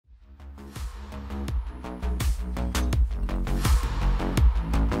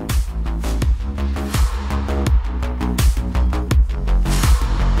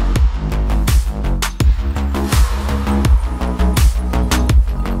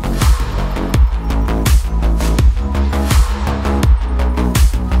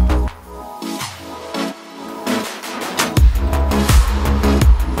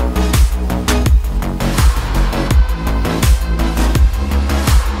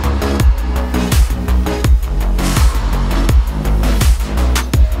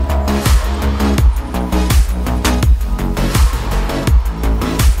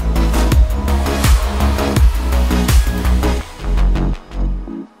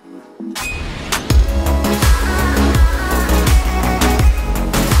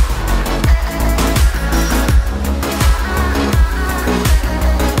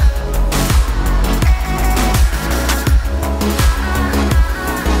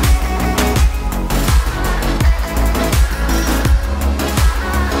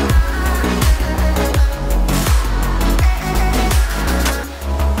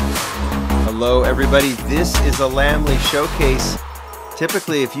everybody. This is a Lamley showcase.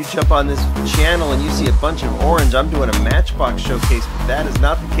 Typically, if you jump on this channel and you see a bunch of orange, I'm doing a Matchbox showcase, but that is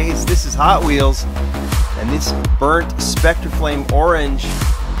not the case. This is Hot Wheels, and this burnt Spectraflame orange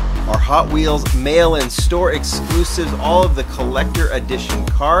are Hot Wheels mail-in store exclusives, all of the collector edition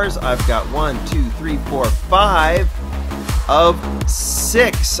cars. I've got 1, 2, 3, 4, 5 of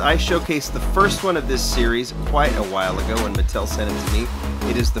 6. I showcased the first one of this series quite a while ago when Mattel sent it to me.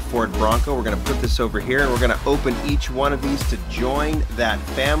 It is the Ford Bronco. We're going to put this over here and we're going to open each one of these to join that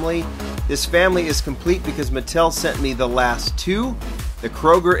family. This family is complete because Mattel sent me the last two, the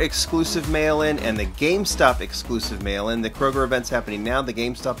Kroger exclusive mail-in and the Gamestop exclusive mail-in. The Kroger event's happening now. The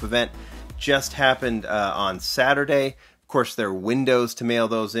Gamestop event just happened on Saturday. Of course, there are windows to mail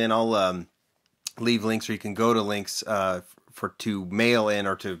those in. I'll leave links, or you can go to links to mail in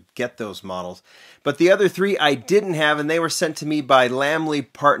or to get those models. But the other three I didn't have, and they were sent to me by Lamley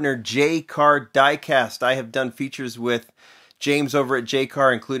partner J-Car Diecast. I have done features with James over at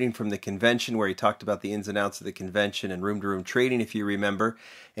J-Car, including from the convention, where he talked about the ins and outs of the convention and room-to-room trading, if you remember.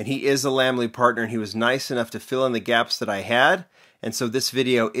 And he is a Lamley partner, and he was nice enough to fill in the gaps that I had. And so this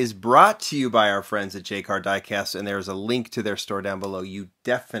video is brought to you by our friends at J-Car Diecast, and there's a link to their store down below. You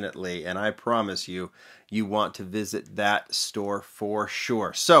definitely, and I promise you, you want to visit that store for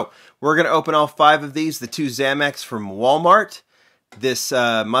sure. So we're going to open all 5 of these. The 2 Zamex from Walmart. This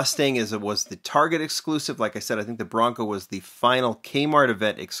Mustang was the Target exclusive. Like I said, I think the Bronco was the final Kmart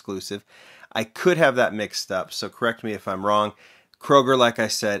event exclusive. I could have that mixed up, so correct me if I'm wrong. Kroger, like I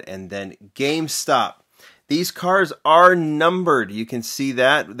said, and then GameStop. These cars are numbered. You can see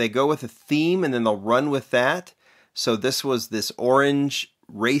that. They go with a theme, and then they'll run with that. So this was this orange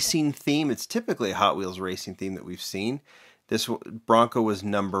racing theme. It's typically a Hot Wheels racing theme that we've seen. This Bronco was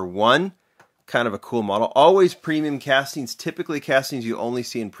number 1. Kind of a cool model. Always premium castings. Typically castings you only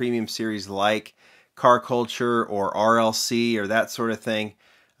see in premium series like Car Culture or RLC or that sort of thing.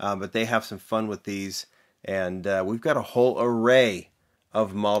 But they have some fun with these. And we've got a whole array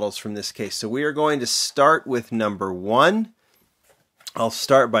of models from this case. So we are going to start with number 1. I'll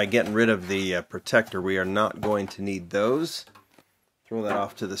start by getting rid of the protector. We are not going to need those. Throw that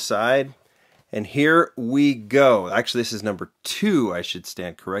off to the side. And here we go. Actually, this is number 2, I should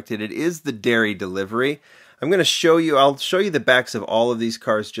stand corrected. It is the dairy delivery. I'm going to show you, I'll show you the backs of all of these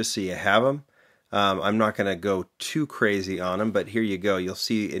cars just so you have them. I'm not going to go too crazy on them, but here you go. You'll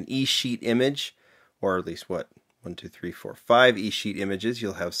see an e-sheet image, or at least what? 1, 2, 3, 4, 5 e-sheet images.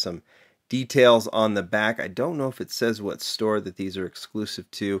 You'll have some details on the back. I don't know if it says what store that these are exclusive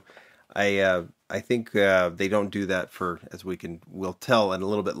to. I think they don't do that for, as we'll tell in a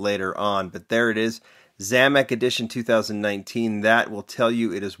little bit later on. But there it is, Zamex Edition 2019. That will tell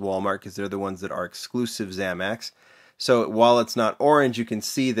you it is Walmart because they're the ones that are exclusive Zamex. So while it's not orange, you can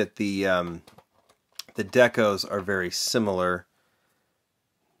see that the decos are very similar.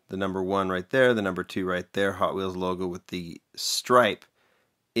 The number 1 right there, the number 2 right there, Hot Wheels logo with the stripe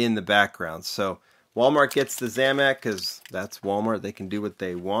in the background. So Walmart gets the Zamex because that's Walmart. They can do what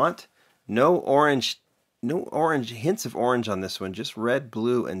they want. No orange hints of orange on this one, just red,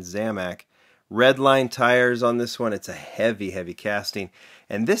 blue, and Zamex. Red line tires on this one. It's a heavy, heavy casting.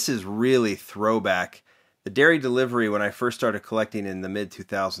 And this is really throwback. The dairy delivery, when I first started collecting in the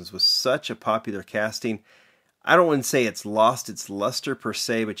mid-2000s, was such a popular casting. I don't want to say it's lost its luster per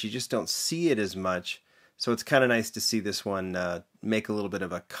se, but you just don't see it as much. So it's kind of nice to see this one make a little bit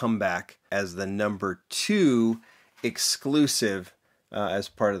of a comeback as the number 2 exclusive as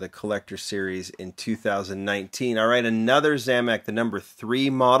part of the collector series in 2019. All right, another Zamex, the number 3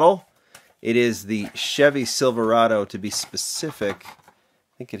 model. It is the Chevy Silverado, to be specific.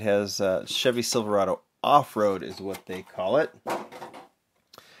 I think it has Chevy Silverado Off-Road is what they call it.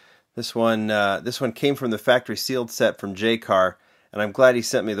 This one came from the factory sealed set from J-Car, and I'm glad he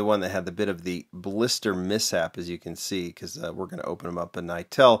sent me the one that had the bit of the blister mishap, as you can see, because we're going to open them up. And I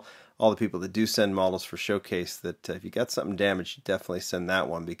tell all the people that do send models for showcase that if you got something damaged, you definitely send that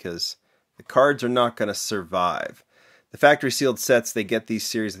one because the cards are not going to survive. The factory sealed sets, they get these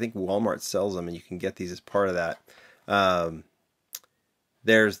series. I think Walmart sells them, and you can get these as part of that.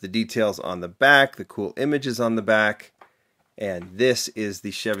 There's the details on the back, the cool images on the back. And this is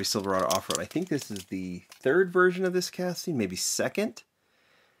the Chevy Silverado Off-Road. I think this is the 3rd version of this casting, maybe 2nd.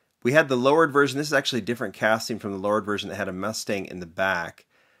 We had the lowered version. This is actually a different casting from the lowered version that had a Mustang in the back.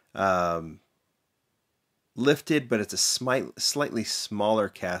 Lifted, but it's a slightly smaller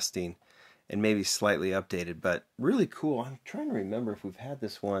casting and maybe slightly updated, but really cool. I'm trying to remember if we've had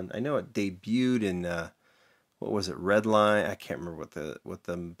this one. I know it debuted in what was it, Redline? I can't remember what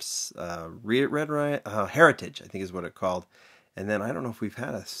the Heritage, I think is what it called. And then I don't know if we've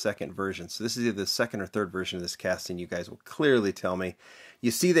had a second version. So this is either the second or third version of this casting. You guys will clearly tell me.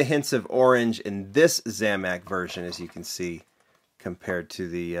 You see the hints of orange in this Zamak version, as you can see, compared to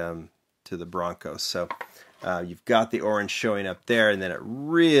the Broncos. So you've got the orange showing up there, and then it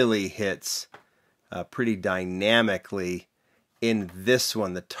really hits pretty dynamically in this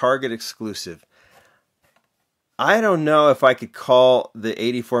one, the Target exclusive. I don't know if I could call the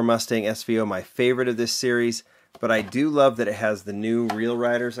 84 Mustang SVO my favorite of this series, but I do love that it has the new Real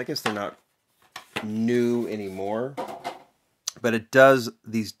Riders. I guess they're not new anymore, but it does.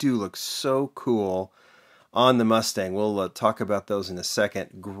 These do look so cool on the Mustang. We'll talk about those in a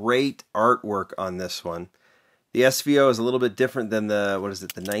second. Great artwork on this one. The SVO is a little bit different than the, what is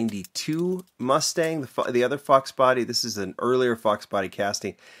it, the 92 Mustang, the other Fox body. This is an earlier Fox body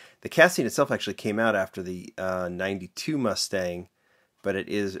casting. The casting itself actually came out after the 92 Mustang, but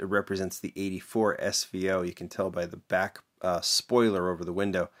it represents the 84 SVO. You can tell by the back spoiler over the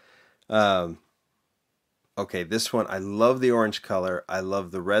window. Okay, this one, I love the orange color. I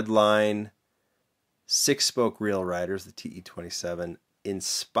love the red line, 6-spoke Real Riders, the TE27,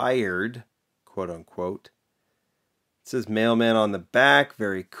 inspired, quote unquote. It says Mailman on the back,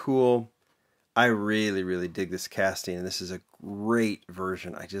 very cool. I really, really dig this casting, and this is a great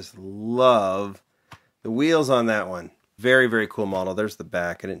version. I just love the wheels on that one. Very, very cool model. There's the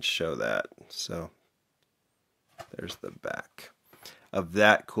back. I didn't show that, so there's the back of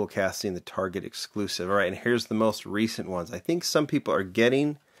that cool casting, the Target exclusive. All right, and here's the most recent ones. I think some people are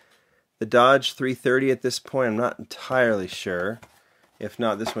getting the Dodge 330 at this point. I'm not entirely sure. If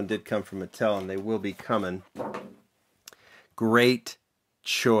not, this one did come from Mattel, and they will be coming. Great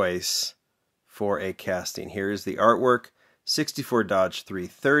choice for a casting. Here is the artwork. 64 Dodge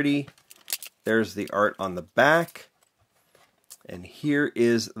 330. There's the art on the back. And here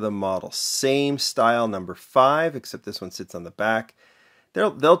is the model. Same style, number 5, except this one sits on the back.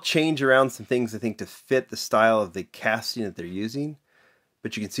 They'll change around some things, I think, to fit the style of the casting that they're using.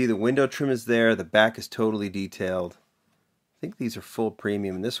 But you can see the window trim is there. The back is totally detailed. I think these are full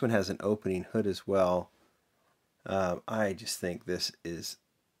premium. And this one has an opening hood as well. I just think this is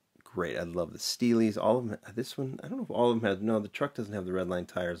great. I love the Steelies. All of them. This one, I don't know if all of them have. No, the truck doesn't have the red line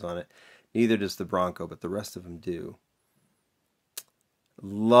tires on it. Neither does the Bronco, but the rest of them do.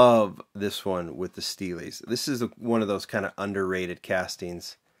 Love this one with the Steelies. This is one of those kind of underrated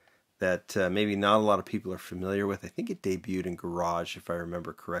castings that maybe not a lot of people are familiar with. I think it debuted in Garage, if I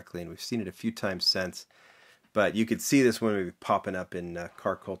remember correctly, and we've seen it a few times since. But you could see this one maybe popping up in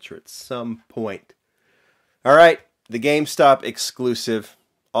car culture at some point. All right, the GameStop exclusive,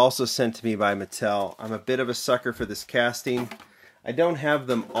 also sent to me by Mattel. I'm a bit of a sucker for this casting. I don't have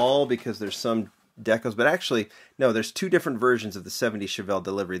them all because there's some decals, but actually, no, there's 2 different versions of the 70 Chevelle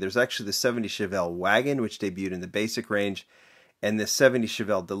delivery. There's actually the 70 Chevelle wagon, which debuted in the basic range, and the 70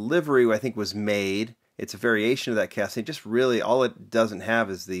 Chevelle delivery, I think, was made. It's a variation of that casting. Just really, all it doesn't have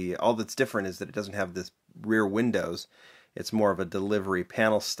is all that's different is that it doesn't have the rear windows. It's more of a delivery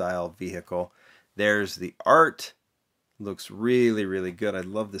panel style vehicle. There's the art. Looks really, really good. I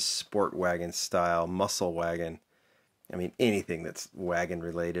love this sport wagon style, muscle wagon. I mean, anything that's wagon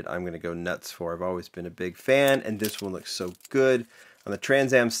related, I'm going to go nuts for. I've always been a big fan, and this one looks so good. On the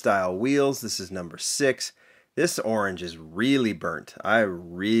Trans Am style wheels, this is number 6. This orange is really burnt. I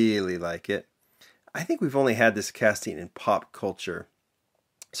really like it. I think we've only had this casting in pop culture.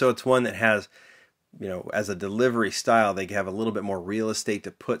 So it's one that has, you know, as a delivery style, they have a little bit more real estate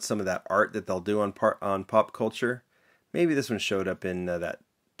to put some of that art that they'll do on pop culture. Maybe this one showed up in that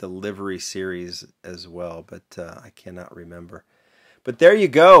delivery series as well, but I cannot remember. But there you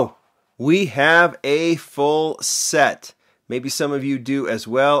go. We have a full set. Maybe some of you do as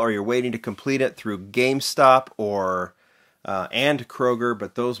well, or you're waiting to complete it through GameStop or and Kroger,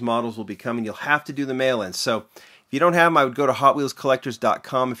 but those models will be coming. You'll have to do the mail-in. So if you don't have them, I would go to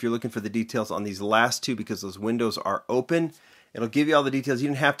HotWheelsCollectors.com if you're looking for the details on these last 2 because those windows are open. It'll give you all the details. You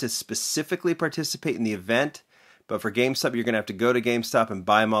don't have to specifically participate in the event, but for GameStop, you're going to have to go to GameStop and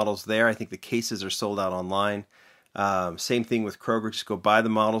buy models there. I think the cases are sold out online. Same thing with Kroger. Just go buy the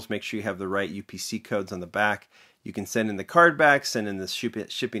models. Make sure you have the right UPC codes on the back. You can send in the card back, send in the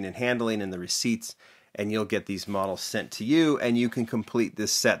shipping and handling and the receipts, and you'll get these models sent to you, and you can complete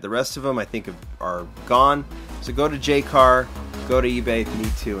this set. The rest of them, I think, are gone. So go to JCar, go to eBay if you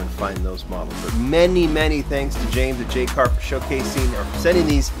need to, and find those models. But many, many thanks to James at JCar for showcasing or for sending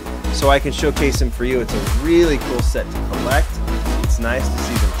these so I can showcase them for you. It's a really cool set to collect. It's nice to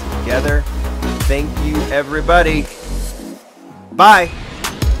see them together. Thank you, everybody. Bye.